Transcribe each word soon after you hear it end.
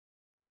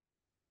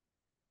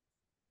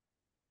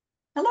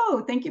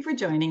Hello, thank you for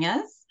joining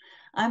us.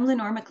 I'm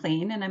Lynore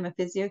McLean, and I'm a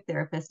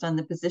physiotherapist on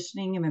the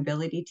positioning and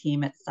mobility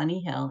team at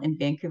Sunny Hill in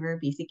Vancouver,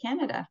 BC,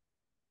 Canada.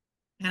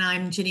 And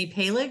I'm Ginny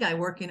Paleg. I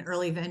work in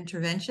early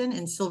intervention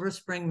in Silver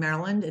Spring,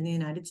 Maryland in the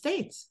United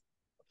States.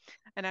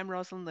 And I'm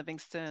Roslyn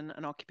Livingstone,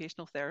 an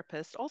occupational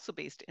therapist, also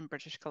based in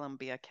British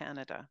Columbia,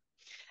 Canada.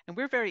 And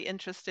we're very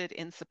interested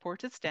in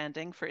supported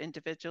standing for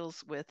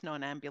individuals with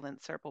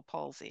non-ambulant cerebral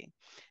palsy.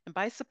 And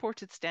by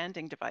supported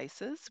standing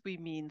devices, we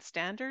mean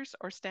standers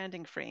or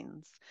standing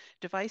frames,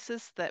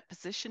 devices that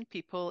position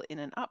people in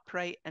an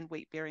upright and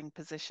weight-bearing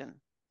position.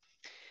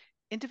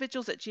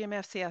 Individuals at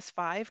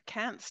GMFCS5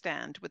 can't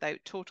stand without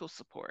total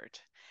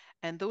support.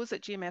 And those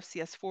at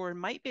GMFCS4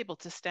 might be able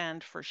to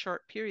stand for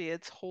short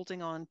periods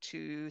holding on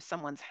to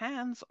someone's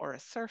hands or a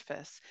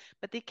surface,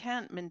 but they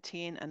can't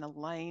maintain an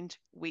aligned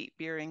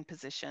weight-bearing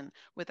position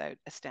without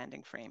a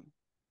standing frame.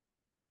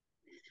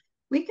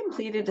 We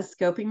completed a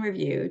scoping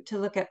review to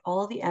look at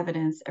all the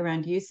evidence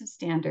around use of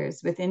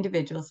standers with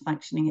individuals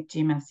functioning at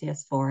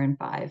GMFCS4 and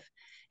 5,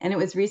 and it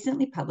was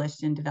recently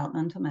published in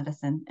Developmental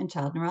Medicine and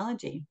Child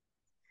Neurology.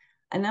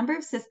 A number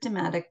of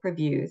systematic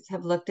reviews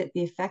have looked at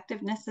the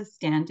effectiveness of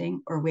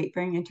standing or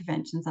weight-bearing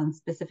interventions on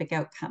specific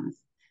outcomes,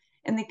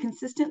 and they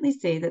consistently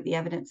say that the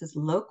evidence is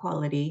low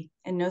quality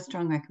and no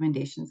strong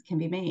recommendations can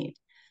be made,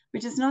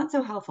 which is not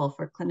so helpful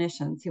for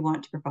clinicians who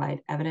want to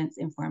provide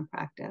evidence-informed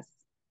practice.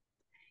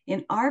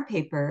 In our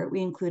paper,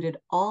 we included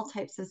all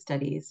types of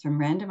studies from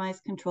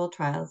randomized controlled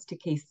trials to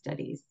case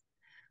studies.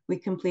 We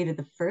completed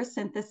the first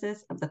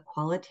synthesis of the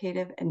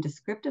qualitative and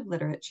descriptive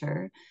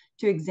literature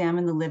to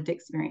examine the lived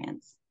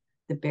experience,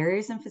 the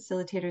barriers and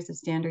facilitators of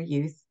stander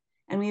use,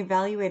 and we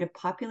evaluated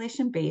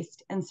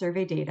population-based and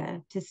survey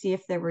data to see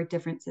if there were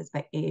differences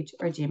by age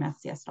or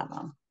GMFCS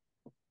level.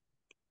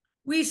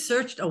 We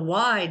searched a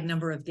wide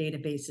number of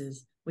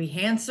databases. We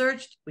hand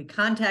searched, we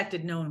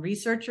contacted known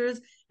researchers,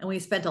 and we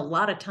spent a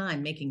lot of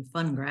time making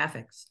fun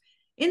graphics.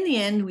 In the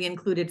end, we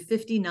included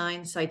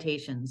 59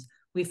 citations.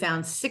 We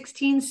found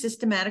 16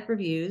 systematic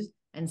reviews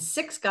and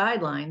 6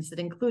 guidelines that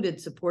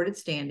included supported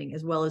standing,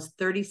 as well as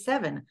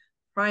 37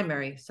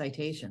 primary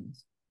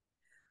citations.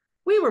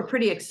 We were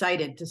pretty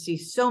excited to see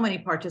so many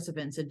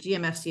participants at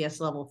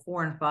GMFCS level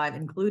 4 and 5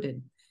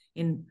 included,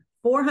 in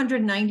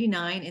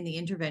 499 in the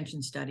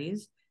intervention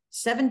studies,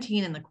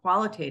 17 in the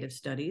qualitative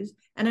studies,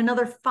 and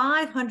another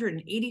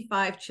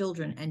 585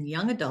 children and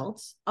young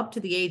adults up to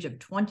the age of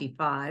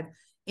 25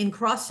 in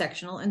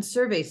cross-sectional and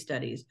survey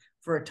studies,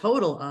 for a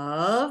total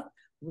of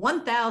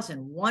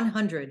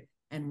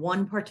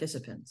 1,101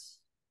 participants.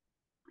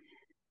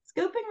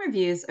 Scoping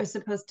reviews are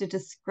supposed to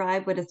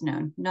describe what is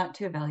known, not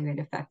to evaluate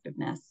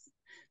effectiveness.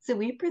 So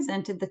we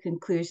presented the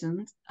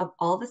conclusions of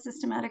all the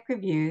systematic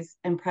reviews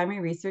and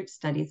primary research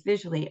studies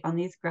visually on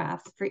these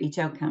graphs for each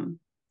outcome.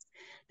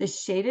 The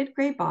shaded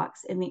gray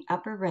box in the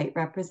upper right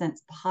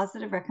represents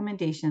positive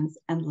recommendations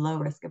and low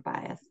risk of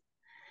bias.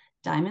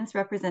 Diamonds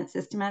represent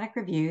systematic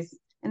reviews,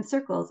 and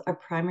circles are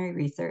primary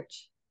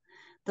research.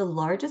 The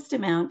largest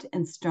amount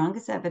and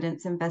strongest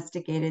evidence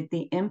investigated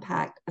the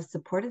impact of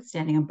supported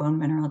standing on bone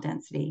mineral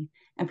density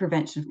and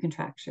prevention of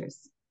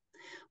contractures.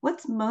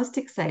 What's most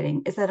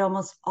exciting is that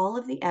almost all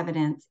of the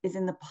evidence is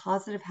in the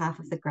positive half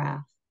of the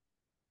graph.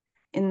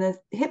 In the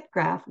hip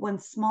graph, one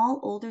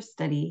small older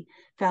study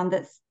found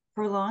that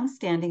prolonged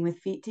standing with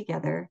feet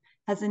together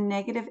has a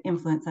negative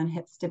influence on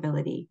hip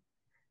stability.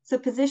 So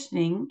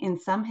positioning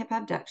in some hip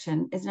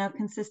abduction is now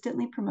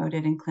consistently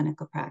promoted in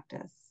clinical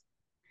practice.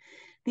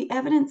 The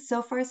evidence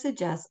so far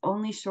suggests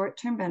only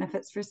short-term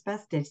benefits for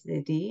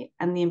spasticity,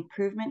 and the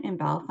improvement in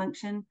bowel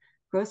function,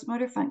 gross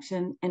motor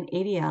function, and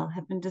ADL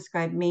have been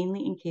described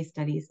mainly in case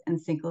studies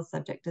and single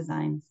subject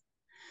designs.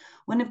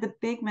 One of the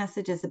big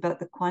messages about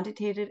the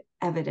quantitative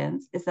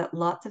evidence is that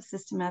lots of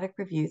systematic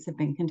reviews have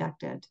been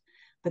conducted,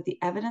 but the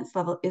evidence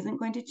level isn't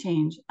going to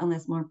change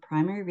unless more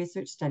primary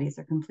research studies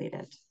are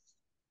completed.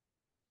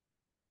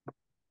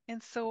 And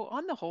so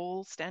on the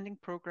whole, standing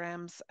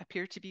programs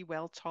appear to be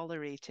well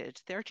tolerated.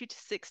 30 to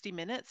 60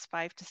 minutes,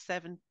 5 to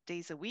 7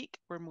 days a week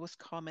were most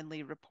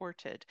commonly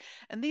reported.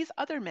 And these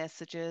other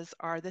messages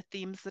are the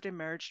themes that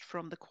emerged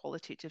from the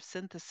qualitative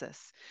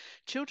synthesis.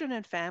 Children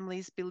and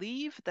families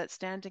believe that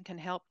standing can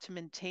help to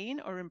maintain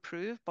or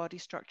improve body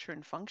structure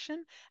and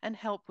function and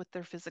help with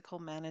their physical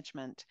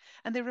management.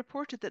 And they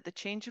reported that the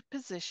change of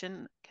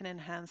position can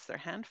enhance their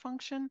hand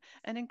function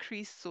and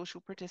increase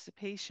social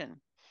participation.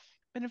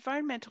 But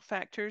environmental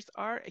factors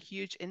are a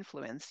huge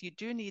influence. You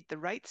do need the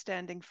right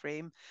standing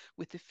frame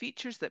with the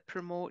features that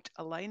promote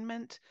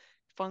alignment,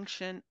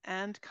 function,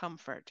 and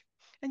comfort.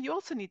 And you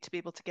also need to be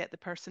able to get the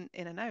person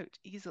in and out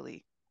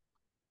easily.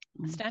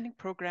 A standing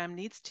program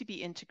needs to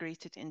be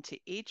integrated into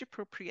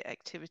age-appropriate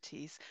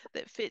activities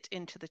that fit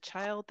into the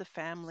child, the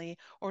family,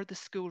 or the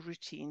school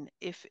routine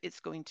if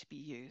it's going to be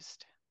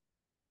used.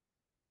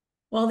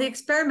 While the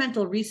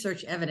experimental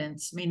research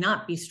evidence may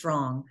not be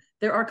strong,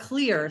 there are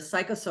clear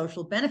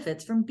psychosocial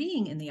benefits from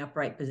being in the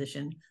upright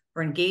position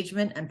for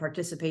engagement and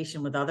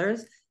participation with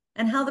others,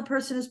 and how the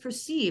person is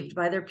perceived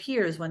by their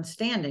peers when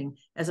standing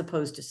as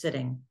opposed to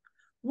sitting.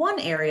 One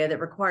area that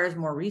requires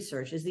more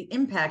research is the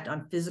impact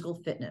on physical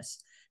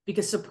fitness,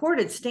 because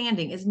supported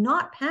standing is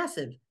not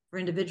passive for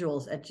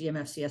individuals at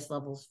GMFCS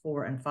levels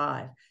 4 and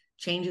 5.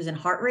 Changes in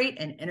heart rate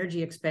and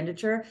energy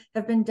expenditure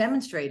have been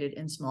demonstrated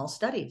in small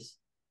studies.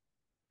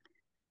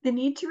 The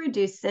need to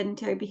reduce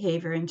sedentary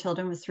behavior in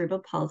children with cerebral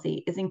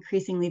palsy is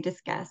increasingly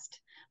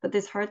discussed, but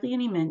there's hardly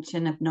any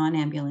mention of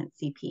non-ambulant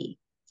CP.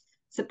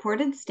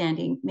 Supported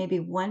standing may be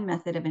one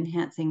method of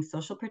enhancing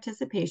social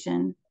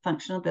participation,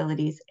 functional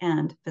abilities,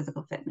 and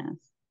physical fitness.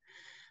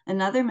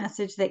 Another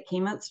message that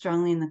came out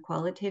strongly in the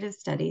qualitative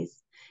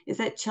studies is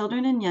that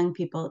children and young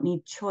people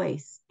need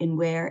choice in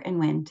where and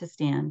when to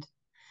stand.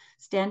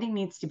 Standing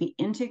needs to be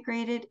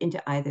integrated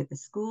into either the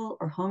school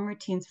or home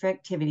routines for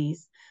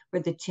activities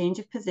where the change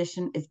of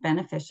position is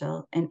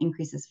beneficial and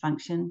increases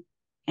function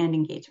and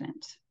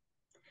engagement.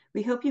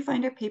 We hope you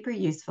find our paper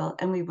useful,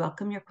 and we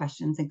welcome your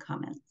questions and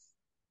comments.